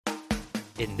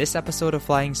In this episode of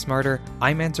Flying Smarter,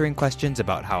 I'm answering questions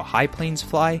about how high planes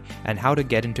fly and how to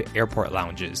get into airport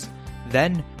lounges.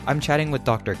 Then, I'm chatting with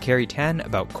Dr. Carrie Tan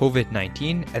about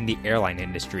COVID-19 and the airline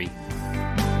industry.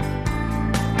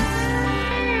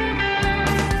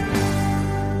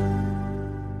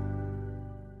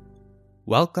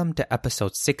 Welcome to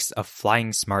episode 6 of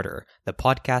Flying Smarter, the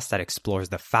podcast that explores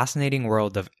the fascinating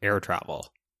world of air travel.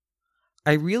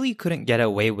 I really couldn't get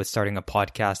away with starting a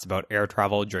podcast about air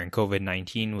travel during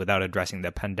COVID-19 without addressing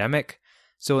the pandemic,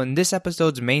 so in this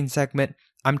episode's main segment,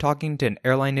 I'm talking to an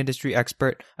airline industry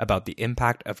expert about the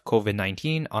impact of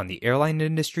COVID-19 on the airline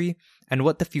industry and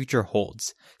what the future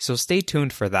holds, so stay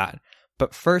tuned for that.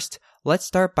 But first, let's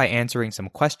start by answering some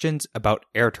questions about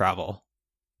air travel.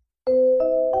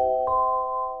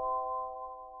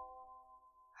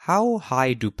 How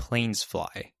high do planes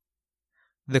fly?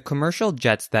 The commercial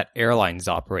jets that airlines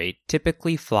operate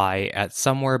typically fly at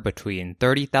somewhere between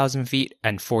 30,000 feet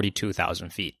and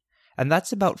 42,000 feet, and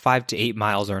that's about 5 to 8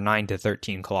 miles or 9 to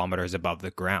 13 kilometers above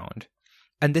the ground.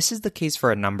 And this is the case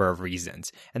for a number of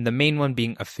reasons, and the main one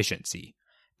being efficiency.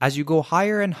 As you go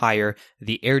higher and higher,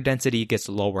 the air density gets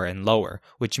lower and lower,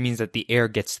 which means that the air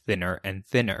gets thinner and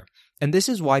thinner. And this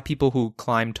is why people who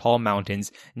climb tall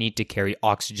mountains need to carry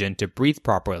oxygen to breathe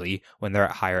properly when they're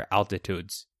at higher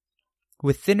altitudes.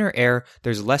 With thinner air,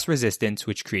 there's less resistance,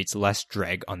 which creates less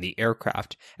drag on the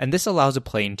aircraft, and this allows a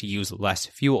plane to use less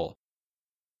fuel.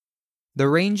 The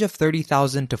range of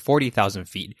 30,000 to 40,000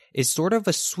 feet is sort of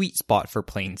a sweet spot for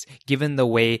planes, given the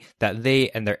way that they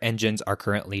and their engines are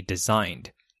currently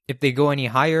designed. If they go any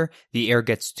higher, the air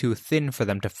gets too thin for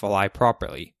them to fly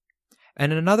properly.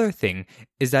 And another thing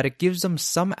is that it gives them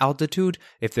some altitude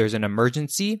if there's an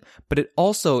emergency, but it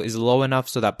also is low enough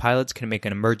so that pilots can make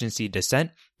an emergency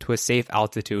descent to a safe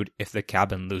altitude if the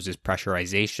cabin loses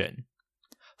pressurization.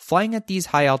 Flying at these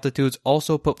high altitudes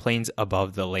also put planes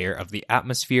above the layer of the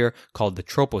atmosphere called the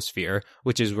troposphere,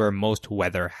 which is where most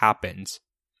weather happens.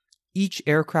 Each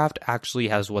aircraft actually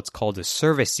has what's called a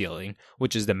service ceiling,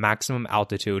 which is the maximum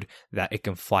altitude that it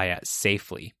can fly at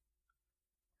safely.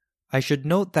 I should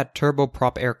note that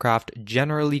turboprop aircraft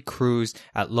generally cruise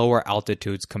at lower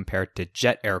altitudes compared to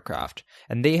jet aircraft,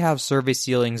 and they have service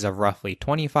ceilings of roughly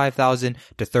 25,000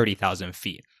 to 30,000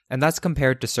 feet, and that's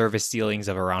compared to service ceilings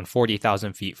of around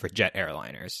 40,000 feet for jet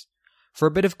airliners. For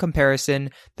a bit of comparison,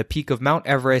 the peak of Mount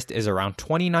Everest is around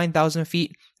 29,000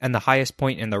 feet, and the highest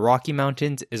point in the Rocky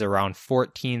Mountains is around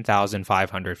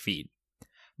 14,500 feet.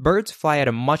 Birds fly at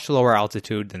a much lower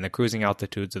altitude than the cruising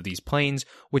altitudes of these planes,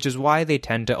 which is why they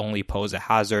tend to only pose a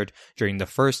hazard during the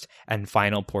first and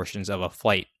final portions of a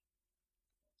flight.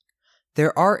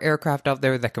 There are aircraft out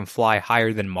there that can fly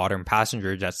higher than modern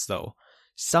passenger jets though.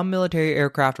 Some military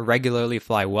aircraft regularly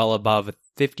fly well above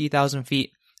 50,000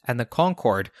 feet, and the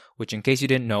Concorde, which in case you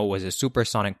didn't know was a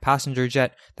supersonic passenger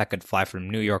jet that could fly from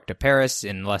New York to Paris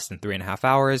in less than 3.5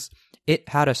 hours, it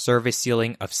had a service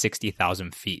ceiling of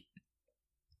 60,000 feet.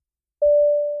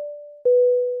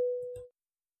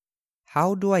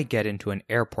 How do I get into an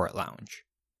airport lounge?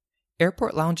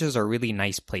 Airport lounges are really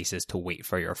nice places to wait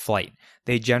for your flight.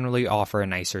 They generally offer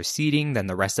nicer seating than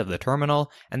the rest of the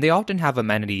terminal, and they often have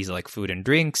amenities like food and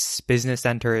drinks, business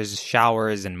centers,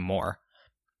 showers, and more.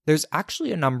 There's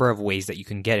actually a number of ways that you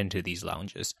can get into these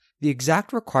lounges. The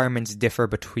exact requirements differ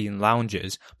between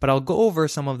lounges, but I'll go over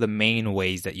some of the main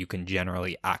ways that you can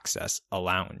generally access a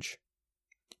lounge.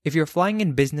 If you're flying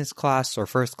in business class or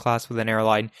first class with an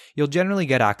airline, you'll generally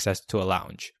get access to a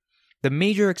lounge. The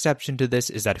major exception to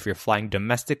this is that if you're flying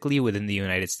domestically within the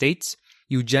United States,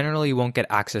 you generally won't get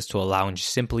access to a lounge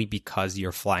simply because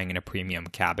you're flying in a premium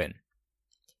cabin.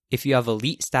 If you have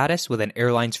elite status with an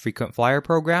airline's frequent flyer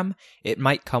program, it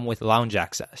might come with lounge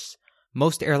access.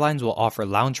 Most airlines will offer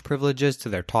lounge privileges to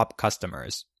their top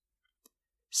customers.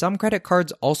 Some credit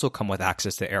cards also come with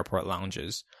access to airport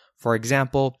lounges. For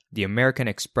example, the American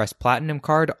Express Platinum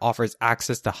Card offers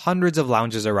access to hundreds of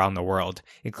lounges around the world,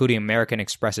 including American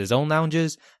Express's own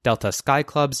lounges, Delta Sky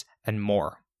Clubs, and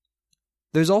more.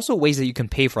 There's also ways that you can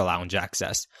pay for lounge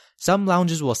access. Some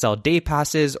lounges will sell day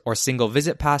passes or single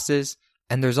visit passes,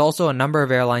 and there's also a number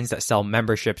of airlines that sell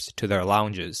memberships to their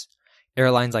lounges.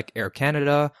 Airlines like Air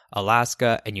Canada,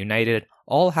 Alaska, and United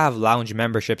all have lounge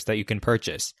memberships that you can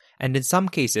purchase, and in some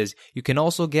cases, you can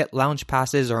also get lounge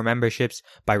passes or memberships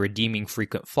by redeeming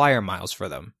frequent flyer miles for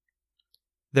them.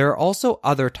 There are also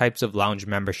other types of lounge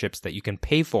memberships that you can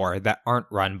pay for that aren't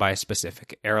run by a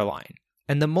specific airline.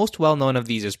 And the most well-known of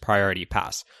these is Priority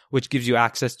Pass, which gives you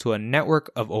access to a network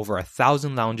of over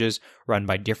 1,000 lounges run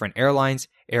by different airlines,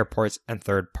 airports, and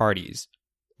third parties.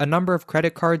 A number of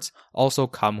credit cards also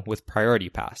come with Priority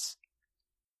Pass.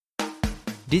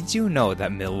 Did you know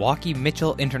that Milwaukee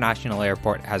Mitchell International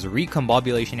Airport has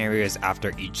recombobulation areas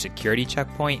after each security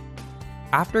checkpoint?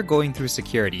 After going through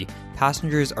security,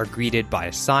 passengers are greeted by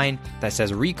a sign that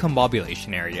says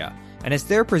recombobulation area, and it's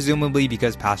there presumably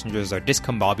because passengers are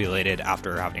discombobulated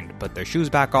after having to put their shoes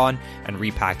back on and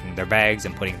repacking their bags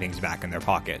and putting things back in their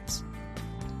pockets.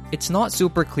 It's not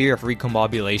super clear if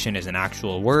recombobulation is an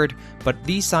actual word, but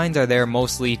these signs are there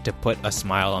mostly to put a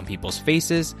smile on people's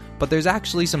faces, but there's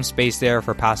actually some space there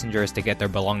for passengers to get their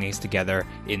belongings together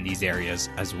in these areas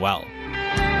as well.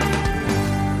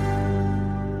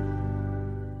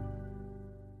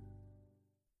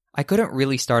 I couldn't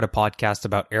really start a podcast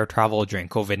about air travel during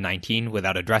COVID-19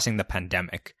 without addressing the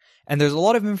pandemic. And there's a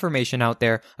lot of information out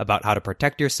there about how to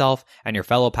protect yourself and your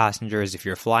fellow passengers if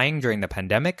you're flying during the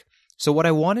pandemic. So what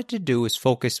I wanted to do is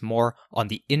focus more on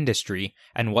the industry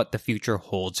and what the future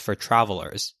holds for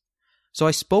travelers. So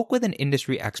I spoke with an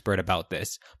industry expert about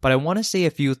this, but I want to say a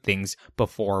few things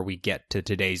before we get to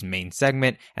today's main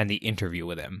segment and the interview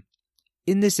with him.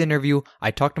 In this interview, I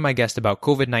talked to my guest about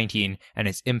COVID-19 and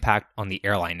its impact on the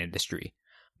airline industry.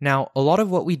 Now, a lot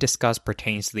of what we discuss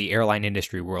pertains to the airline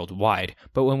industry worldwide,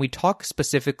 but when we talk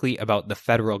specifically about the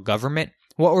federal government,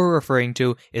 what we're referring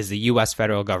to is the US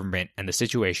federal government and the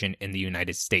situation in the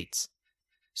United States.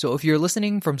 So if you're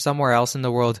listening from somewhere else in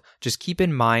the world, just keep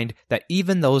in mind that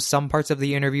even though some parts of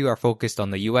the interview are focused on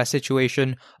the US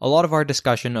situation, a lot of our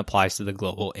discussion applies to the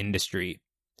global industry.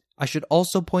 I should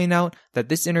also point out that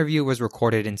this interview was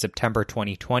recorded in September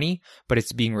 2020, but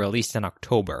it's being released in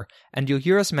October, and you'll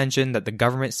hear us mention that the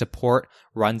government support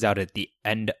runs out at the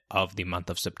end of the month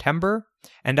of September,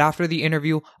 and after the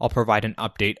interview, I'll provide an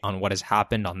update on what has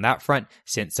happened on that front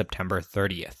since September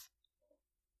 30th.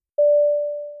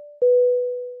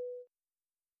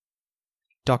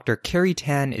 Dr. Kerry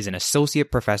Tan is an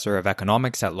associate professor of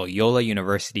economics at Loyola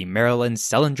University Maryland's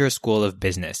Selinger School of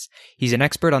Business. He's an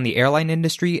expert on the airline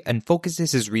industry and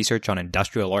focuses his research on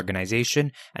industrial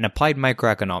organization and applied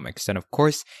microeconomics. And of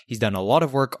course, he's done a lot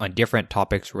of work on different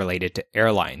topics related to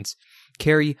airlines.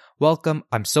 Kerry, welcome.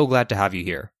 I'm so glad to have you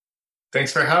here.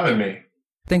 Thanks for having me.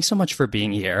 Thanks so much for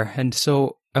being here. And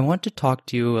so I want to talk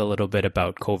to you a little bit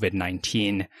about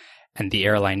COVID-19 and the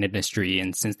airline industry.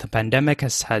 And since the pandemic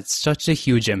has had such a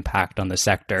huge impact on the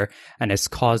sector and has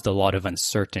caused a lot of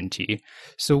uncertainty,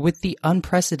 so with the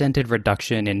unprecedented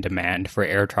reduction in demand for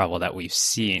air travel that we've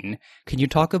seen, can you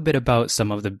talk a bit about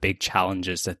some of the big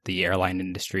challenges that the airline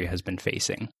industry has been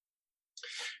facing?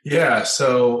 Yeah,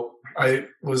 so I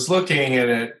was looking and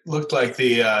it looked like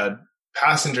the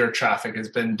passenger traffic has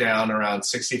been down around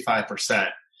 65%.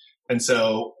 And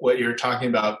so what you're talking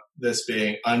about, this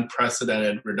being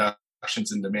unprecedented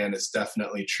reductions in demand, is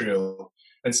definitely true.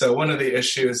 And so one of the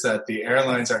issues that the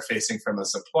airlines are facing from a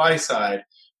supply side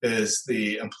is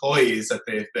the employees that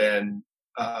they've been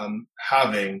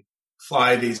having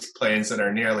fly these planes that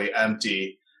are nearly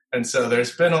empty. And so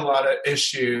there's been a lot of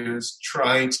issues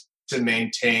trying to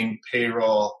maintain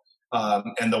payroll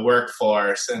and the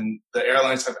workforce. And the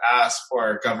airlines have asked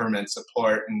for government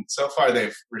support, and so far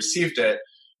they've received it.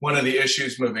 One of the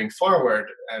issues moving forward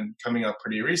and coming up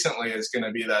pretty recently is going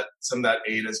to be that some of that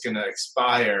aid is going to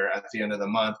expire at the end of the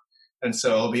month. And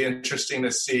so it'll be interesting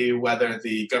to see whether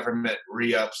the government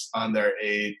re-ups on their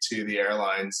aid to the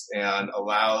airlines and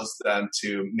allows them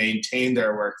to maintain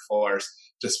their workforce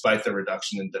despite the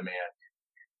reduction in demand.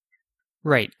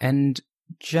 Right. And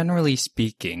generally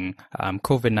speaking,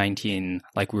 COVID-19,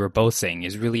 like we were both saying,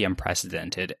 is really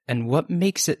unprecedented. And what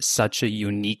makes it such a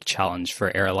unique challenge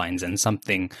for airlines and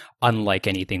something unlike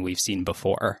anything we've seen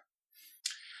before?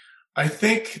 I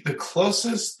think the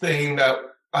closest thing that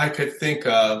I could think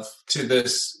of to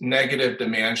this negative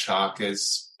demand shock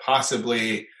is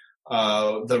possibly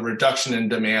the reduction in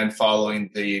demand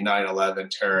following the 9/11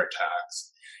 terror attacks.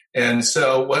 And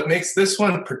so what makes this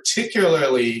one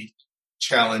particularly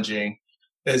challenging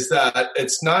is that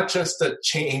it's not just a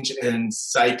change in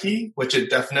psyche, which it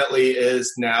definitely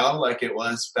is now, like it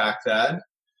was back then,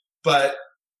 but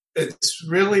it's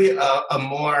really a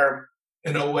more,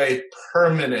 in a way,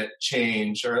 permanent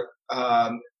change, or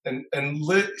and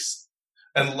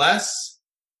less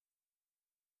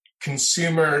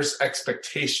consumers'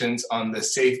 expectations on the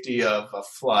safety of a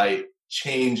flight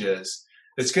changes.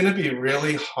 It's going to be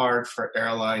really hard for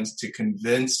airlines to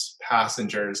convince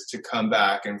passengers to come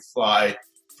back and fly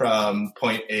from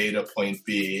point A to point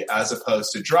B, as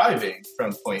opposed to driving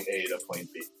from point A to point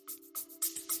B.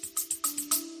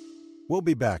 We'll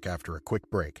be back after a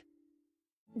quick break.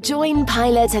 Join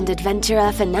pilot and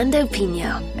adventurer Fernando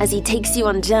Pino as he takes you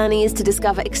on journeys to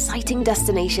discover exciting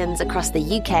destinations across the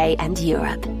UK and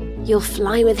Europe. You'll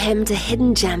fly with him to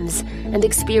hidden gems and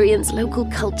experience local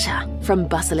culture, from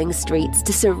bustling streets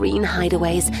to serene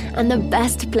hideaways and the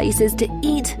best places to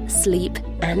eat, sleep,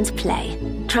 and play.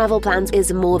 Travel Plans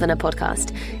is more than a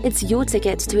podcast. It's your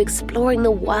ticket to exploring the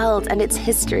world and its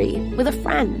history with a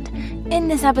friend. In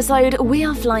this episode, we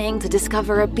are flying to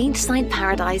discover a beachside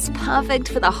paradise perfect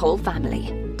for the whole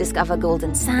family. Discover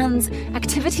golden sands,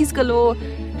 activities galore,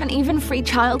 and even free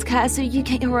childcare so you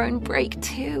get your own break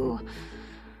too.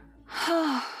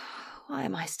 Why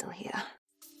am I still here?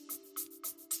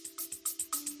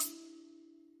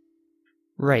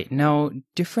 Right. Now,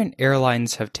 different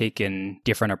airlines have taken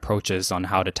different approaches on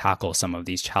how to tackle some of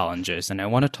these challenges, and I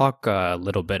want to talk a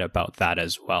little bit about that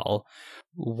as well.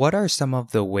 What are some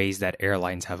of the ways that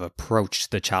airlines have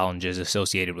approached the challenges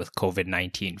associated with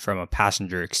COVID-19 from a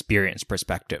passenger experience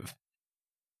perspective?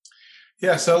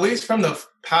 Yeah, so at least from the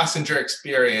passenger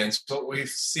experience, what we've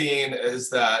seen is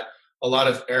that a lot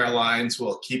of airlines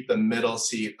will keep the middle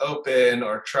seat open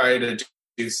or try to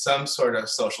do some sort of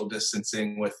social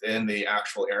distancing within the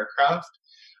actual aircraft.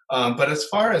 But as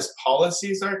far as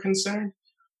policies are concerned,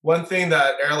 one thing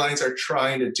that airlines are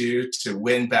trying to do to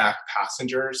win back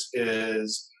passengers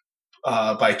is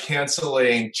by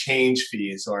canceling change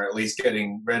fees, or at least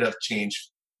getting rid of change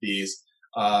fees,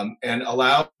 and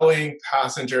allowing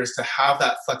passengers to have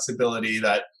that flexibility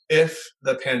that if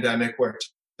the pandemic were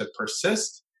to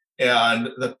persist and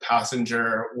the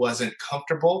passenger wasn't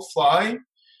comfortable flying,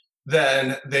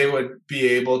 then they would be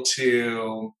able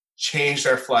to change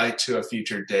their flight to a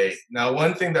future date. Now,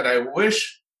 one thing that I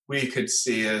wish we could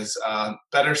see is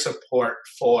better support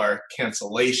for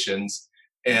cancellations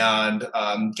and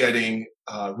getting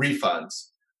refunds.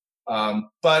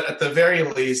 But at the very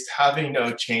least, having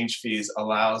no change fees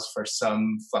allows for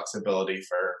some flexibility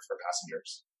for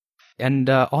passengers. And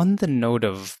on the note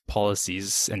of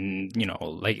policies, and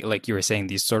like you were saying,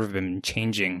 these sort of been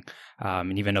changing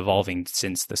and even evolving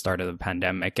since the start of the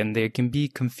pandemic, and they can be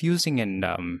confusing and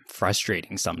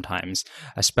frustrating sometimes,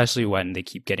 especially when they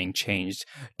keep getting changed.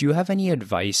 Do you have any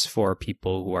advice for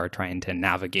people who are trying to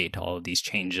navigate all of these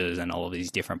changes and all of these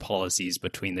different policies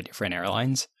between the different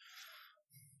airlines?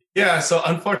 Yeah, so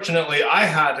unfortunately, I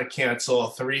had to cancel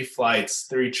 3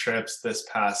 trips this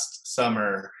past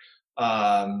summer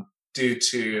due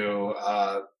to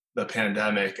the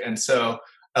pandemic. And so,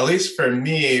 at least for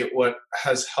me, what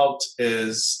has helped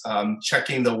is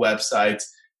checking the websites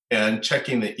and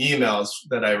checking the emails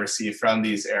that I receive from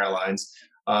these airlines.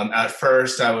 At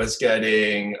first, I was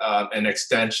getting an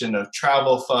extension of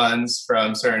travel funds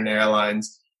from certain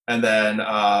airlines. And then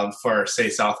for, say,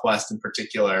 Southwest in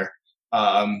particular,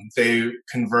 they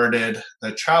converted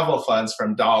the travel funds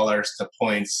from dollars to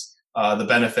points. The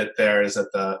benefit there is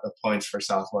that the points for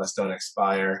Southwest don't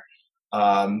expire.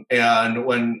 And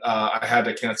when I had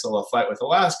to cancel a flight with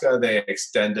Alaska, they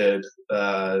extended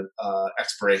the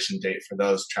expiration date for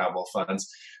those travel funds.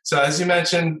 So as you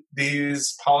mentioned,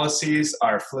 these policies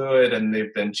are fluid and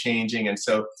they've been changing. And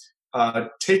so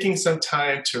taking some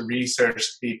time to research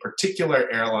the particular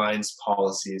airline's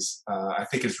policies, I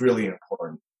think is really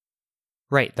important.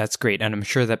 Right, that's great. And I'm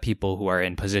sure that people who are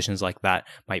in positions like that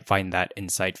might find that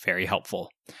insight very helpful.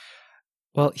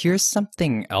 Well, here's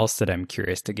something else that I'm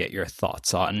curious to get your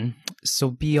thoughts on.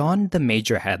 So beyond the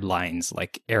major headlines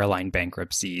like airline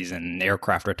bankruptcies and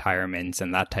aircraft retirements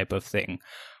and that type of thing,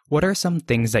 what are some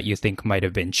things that you think might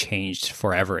have been changed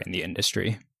forever in the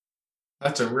industry?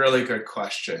 That's a really good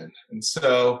question. And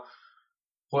so,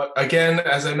 again,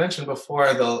 as I mentioned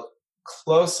before, the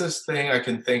closest thing I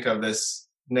can think of this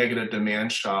negative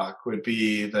demand shock would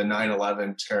be the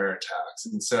 9/11 terror attacks.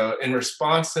 And so in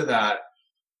response to that,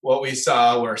 what we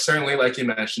saw were certainly, like you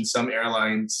mentioned, some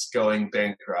airlines going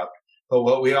bankrupt. But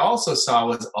what we also saw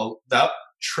was that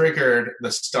triggered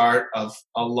the start of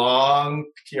a long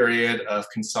period of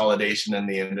consolidation in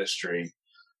the industry.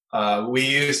 We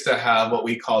used to have what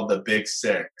we called the Big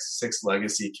six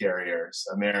legacy carriers: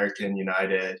 American,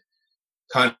 United,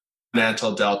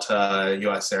 Continental, Delta,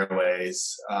 US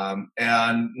Airways.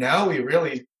 And now we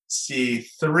really see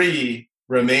 3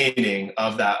 remaining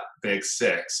of that Big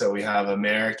 6. So we have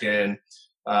American,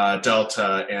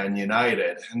 Delta, and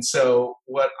United. And so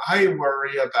what I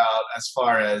worry about as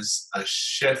far as a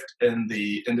shift in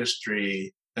the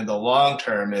industry in the long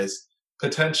term is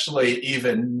potentially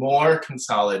even more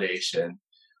consolidation.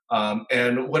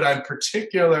 And what I'm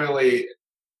particularly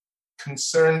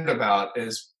concerned about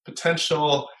is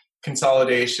potential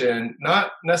consolidation,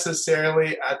 not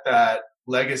necessarily at that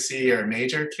legacy or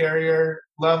major carrier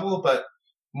level, but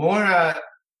more at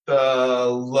the the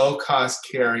low-cost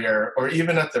carrier or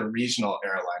even at the regional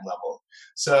airline level.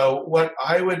 So what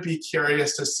I would be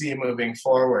curious to see moving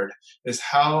forward is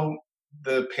how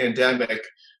the pandemic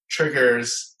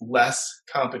triggers less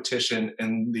competition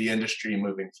in the industry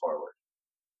moving forward.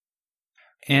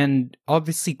 And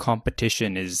obviously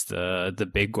competition is the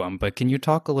big one, but can you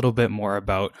talk a little bit more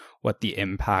about what the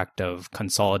impact of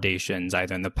consolidations,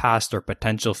 either in the past or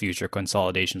potential future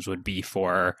consolidations, would be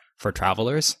for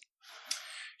travelers?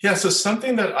 Yeah, so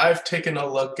something that I've taken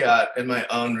a look at in my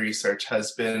own research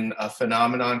has been a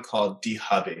phenomenon called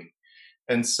dehubbing.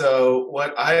 And so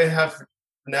what I have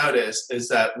noticed is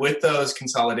that with those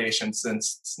consolidations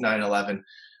since 9/11,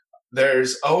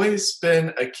 there's always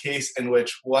been a case in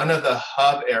which one of the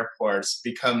hub airports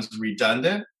becomes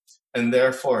redundant and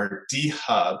therefore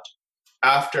dehubbed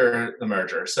after the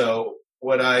merger. So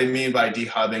what I mean by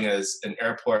dehubbing is an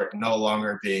airport no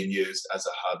longer being used as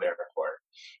a hub airport.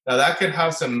 Now that could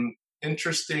have some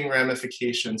interesting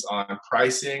ramifications on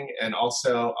pricing and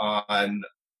also on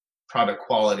product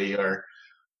quality, or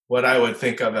what I would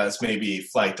think of as maybe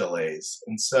flight delays.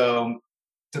 And so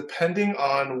depending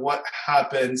on what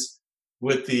happens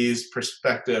with these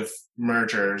prospective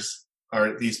mergers,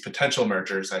 or these potential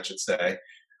mergers, I should say,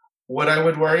 what I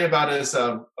would worry about is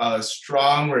a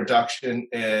strong reduction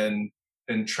in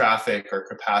traffic or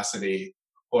capacity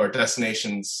or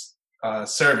destinations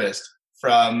serviced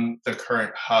from the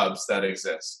current hubs that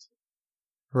exist.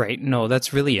 Right. No,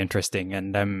 that's really interesting.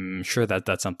 And I'm sure that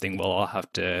that's something we'll all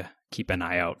have to keep an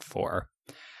eye out for.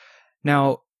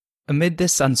 Now, amid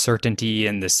this uncertainty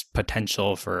and this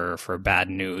potential for bad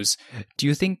news, do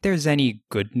you think there's any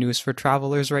good news for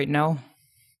travelers right now?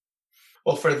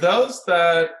 Well, for those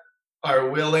that are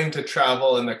willing to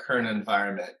travel in the current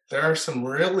environment, there are some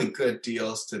really good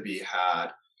deals to be had.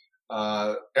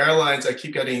 Airlines, I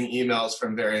keep getting emails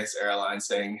from various airlines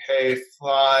saying, hey,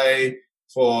 fly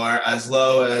for as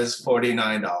low as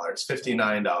 $49,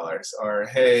 $59, or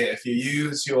hey, if you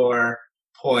use your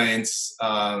points,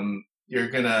 you're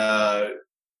gonna,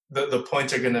 the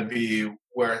points are gonna be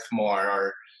worth more.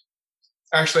 Or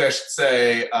actually, I should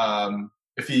say,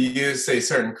 if you use, say,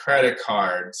 certain credit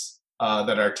cards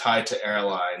that are tied to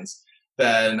airlines,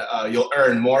 then you'll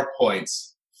earn more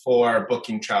points for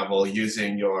booking travel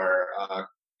using your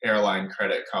airline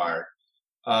credit card.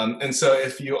 And so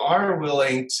if you are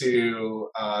willing to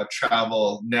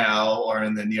travel now or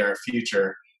in the near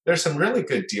future, there's some really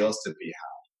good deals to be had.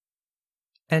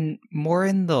 And more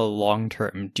in the long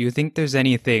term, do you think there's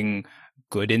anything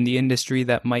good in the industry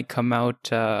that might come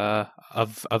out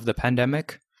of the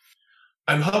pandemic?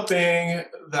 I'm hoping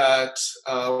that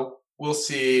we'll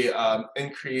see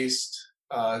increased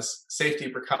safety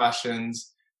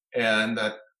precautions, and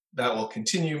that will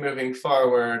continue moving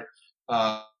forward.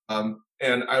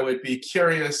 And I would be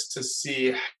curious to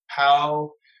see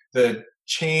how the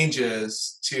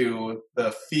changes to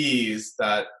the fees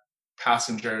that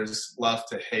passengers love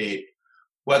to hate,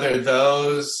 whether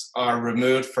those are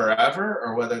removed forever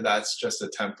or whether that's just a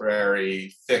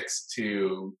temporary fix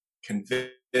to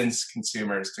convince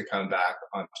consumers to come back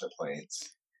onto planes.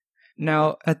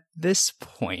 Now, at this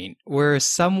point, we're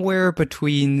somewhere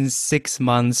between 6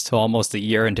 months to almost a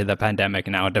year into the pandemic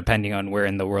now, depending on where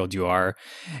in the world you are.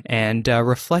 And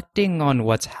reflecting on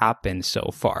what's happened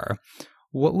so far,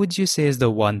 what would you say is the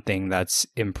one thing that's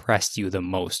impressed you the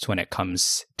most when it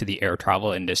comes to the air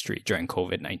travel industry during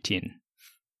COVID-19?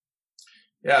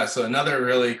 Yeah, so another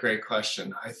really great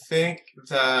question. I think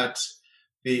that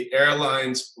the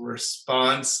airlines'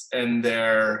 response and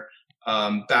their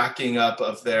backing up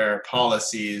of their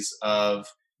policies of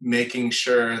making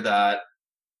sure that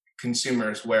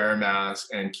consumers wear a mask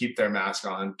and keep their mask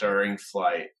on during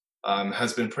flight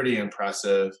has been pretty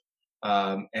impressive.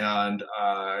 And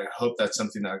I hope that's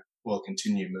something that will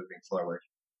continue moving forward.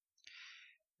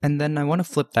 And then I want to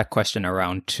flip that question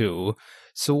around too.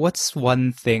 So what's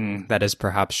one thing that has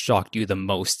perhaps shocked you the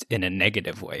most in a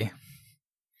negative way?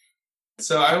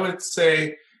 So I would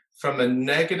say from a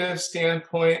negative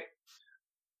standpoint,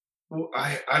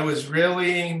 I was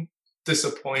really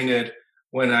disappointed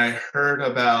when I heard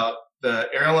about the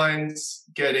airlines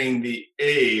getting the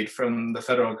aid from the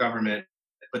federal government.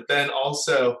 But then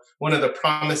also one of the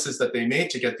promises that they made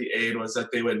to get the aid was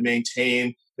that they would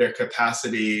maintain their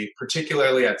capacity,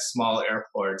 particularly at small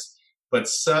airports. But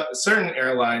certain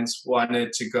airlines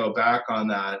wanted to go back on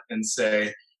that and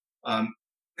say,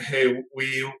 hey,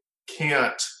 we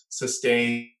can't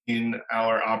sustain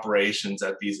our operations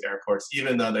at these airports,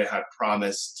 even though they had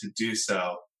promised to do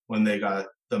so when they got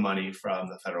the money from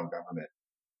the federal government.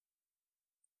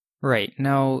 Right.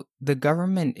 Now, the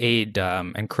government aid,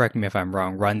 and correct me if I'm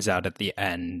wrong, runs out at the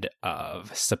end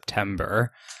of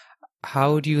September.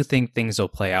 How do you think things will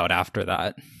play out after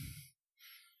that?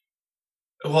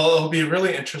 Well, it'll be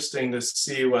really interesting to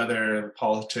see whether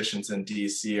politicians in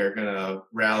DC are going to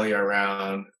rally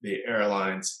around the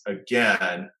airlines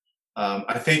again.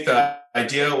 I think the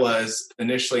idea was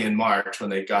initially in March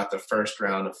when they got the first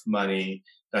round of money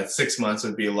that 6 months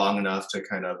would be long enough to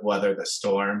kind of weather the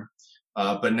storm.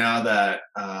 But now that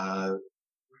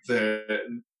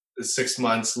the 6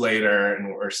 months later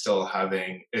and we're still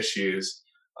having issues,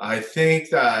 I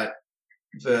think that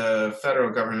the federal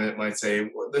government might say,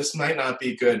 well, this might not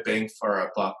be good bang for a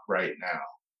buck right now.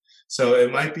 So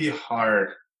it might be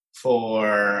hard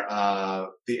for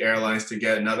the airlines to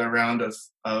get another round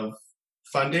of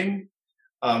funding,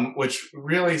 which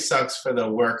really sucks for the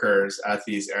workers at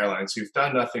these airlines who've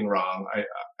done nothing wrong.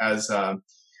 As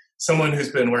someone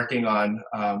who's been working on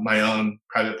my own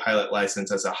private pilot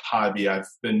license as a hobby, I've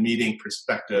been meeting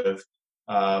prospective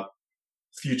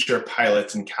future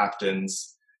pilots and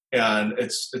captains. And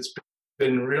it's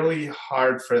been really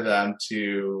hard for them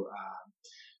to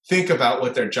think about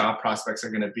what their job prospects are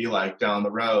going to be like down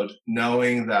the road,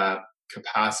 knowing that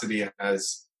capacity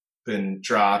has been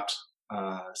dropped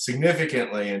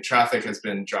significantly and traffic has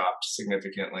been dropped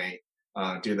significantly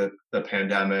due to the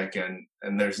pandemic,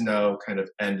 and there's no kind of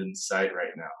end in sight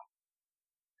right now.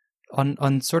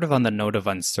 On sort of on the note of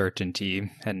uncertainty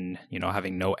and,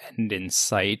 having no end in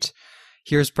sight,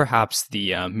 here's perhaps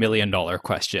the $1 million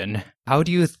question. How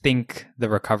do you think the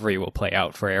recovery will play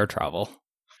out for air travel?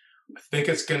 I think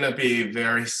it's going to be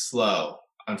very slow,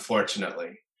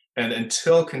 unfortunately. And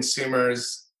until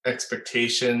consumers'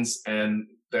 expectations and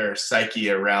their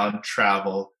psyche around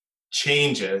travel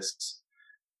changes,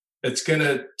 it's going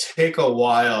to take a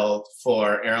while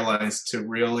for airlines to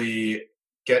really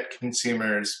get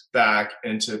consumers back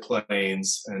into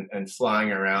planes and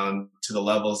flying around to the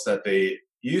levels that they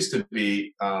used to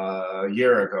be a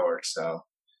year ago or so.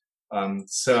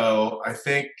 So I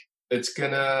think it's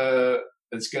gonna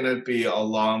be a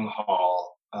long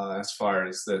haul as far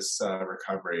as this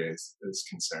recovery is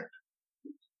concerned.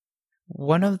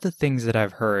 One of the things that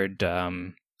I've heard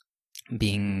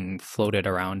being floated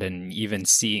around and even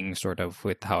seeing sort of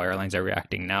with how airlines are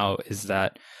reacting now is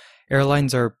that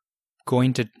airlines are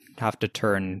going to have to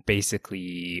turn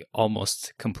basically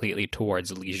almost completely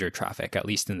towards leisure traffic, at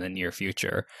least in the near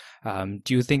future.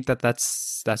 Do you think that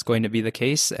that's going to be the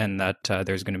case and that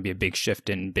there's going to be a big shift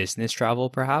in business travel,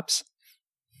 perhaps?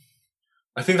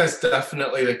 I think that's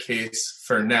definitely the case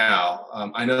for now.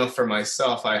 I know for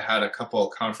myself, I had a couple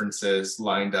of conferences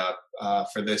lined up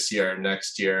for this year and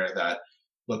next year that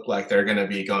look like they're going to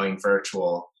be going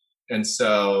virtual. And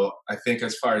so I think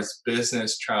as far as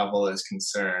business travel is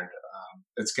concerned,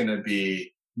 it's going to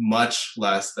be much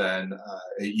less than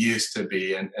it used to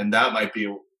be. And that might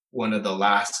be one of the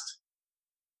last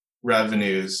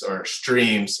revenues or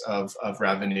streams of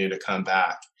revenue to come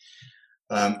back.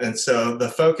 And so the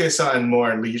focus on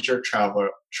more leisure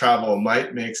travel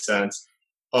might make sense.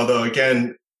 Although,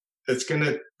 again, it's going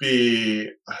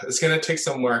to take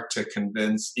some work to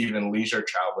convince even leisure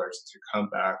travelers to come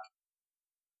back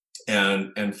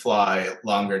and fly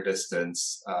longer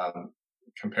distance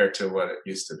compared to what it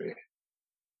used to be.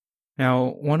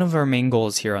 Now, one of our main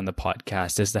goals here on the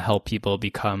podcast is to help people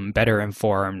become better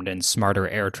informed and smarter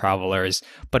air travelers.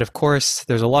 But of course,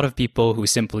 there's a lot of people who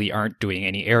simply aren't doing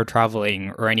any air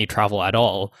traveling or any travel at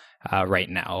all right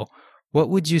now. What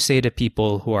would you say to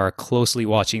people who are closely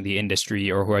watching the industry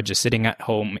or who are just sitting at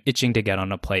home itching to get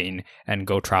on a plane and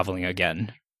go traveling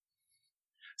again?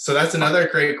 So that's another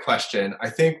great question. I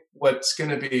think what's going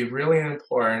to be really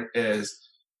important is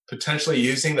potentially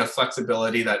using the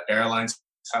flexibility that airlines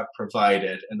have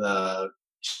provided and the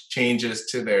changes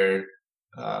to their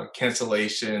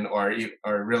cancellation or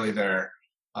really their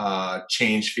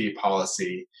change fee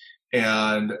policy,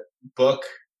 and book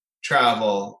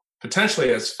travel potentially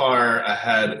as far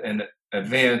ahead in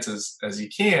advance as you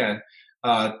can,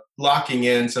 locking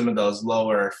in some of those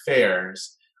lower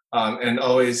fares, and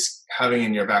always having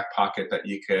in your back pocket that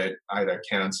you could either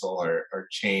cancel or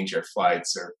change your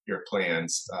flights or your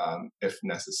plans if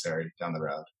necessary down the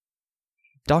road.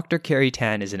 Dr. Kerry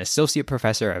Tan is an associate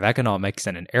professor of economics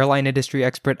and an airline industry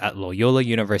expert at Loyola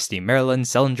University, Maryland,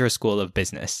 Selinger School of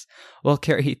Business. Well,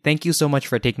 Kerry, thank you so much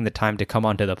for taking the time to come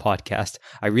onto the podcast.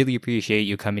 I really appreciate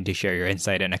you coming to share your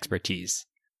insight and expertise.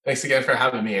 Thanks again for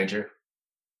having me, Andrew.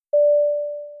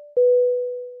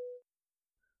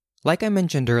 Like I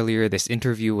mentioned earlier, this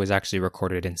interview was actually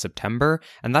recorded in September,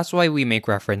 and that's why we make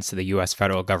reference to the US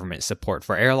federal government support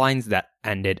for airlines that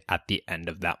ended at the end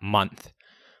of that month.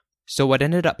 So what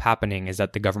ended up happening is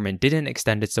that the government didn't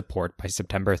extend its support by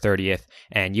September 30th,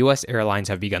 and US airlines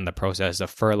have begun the process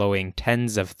of furloughing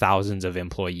tens of thousands of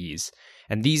employees.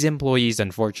 And these employees,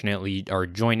 unfortunately, are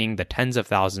joining the tens of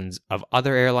thousands of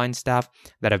other airline staff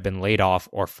that have been laid off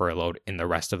or furloughed in the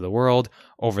rest of the world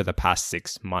over the past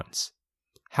 6 months.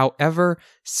 However,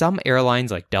 some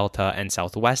airlines like Delta and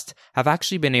Southwest have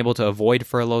actually been able to avoid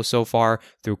furlough so far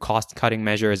through cost-cutting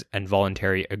measures and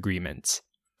voluntary agreements.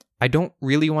 I don't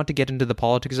really want to get into the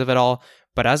politics of it all,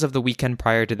 but as of the weekend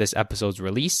prior to this episode's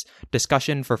release,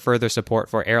 discussion for further support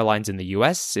for airlines in the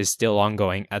US is still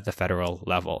ongoing at the federal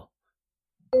level.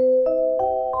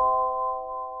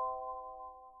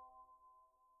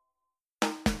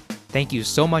 Thank you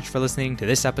so much for listening to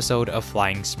this episode of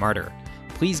Flying Smarter.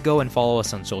 Please go and follow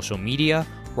us on social media.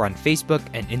 We're on Facebook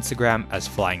and Instagram as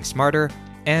Flying Smarter,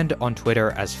 and on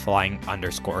Twitter as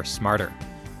Flying_Smarter.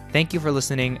 Thank you for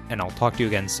listening, and I'll talk to you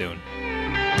again soon.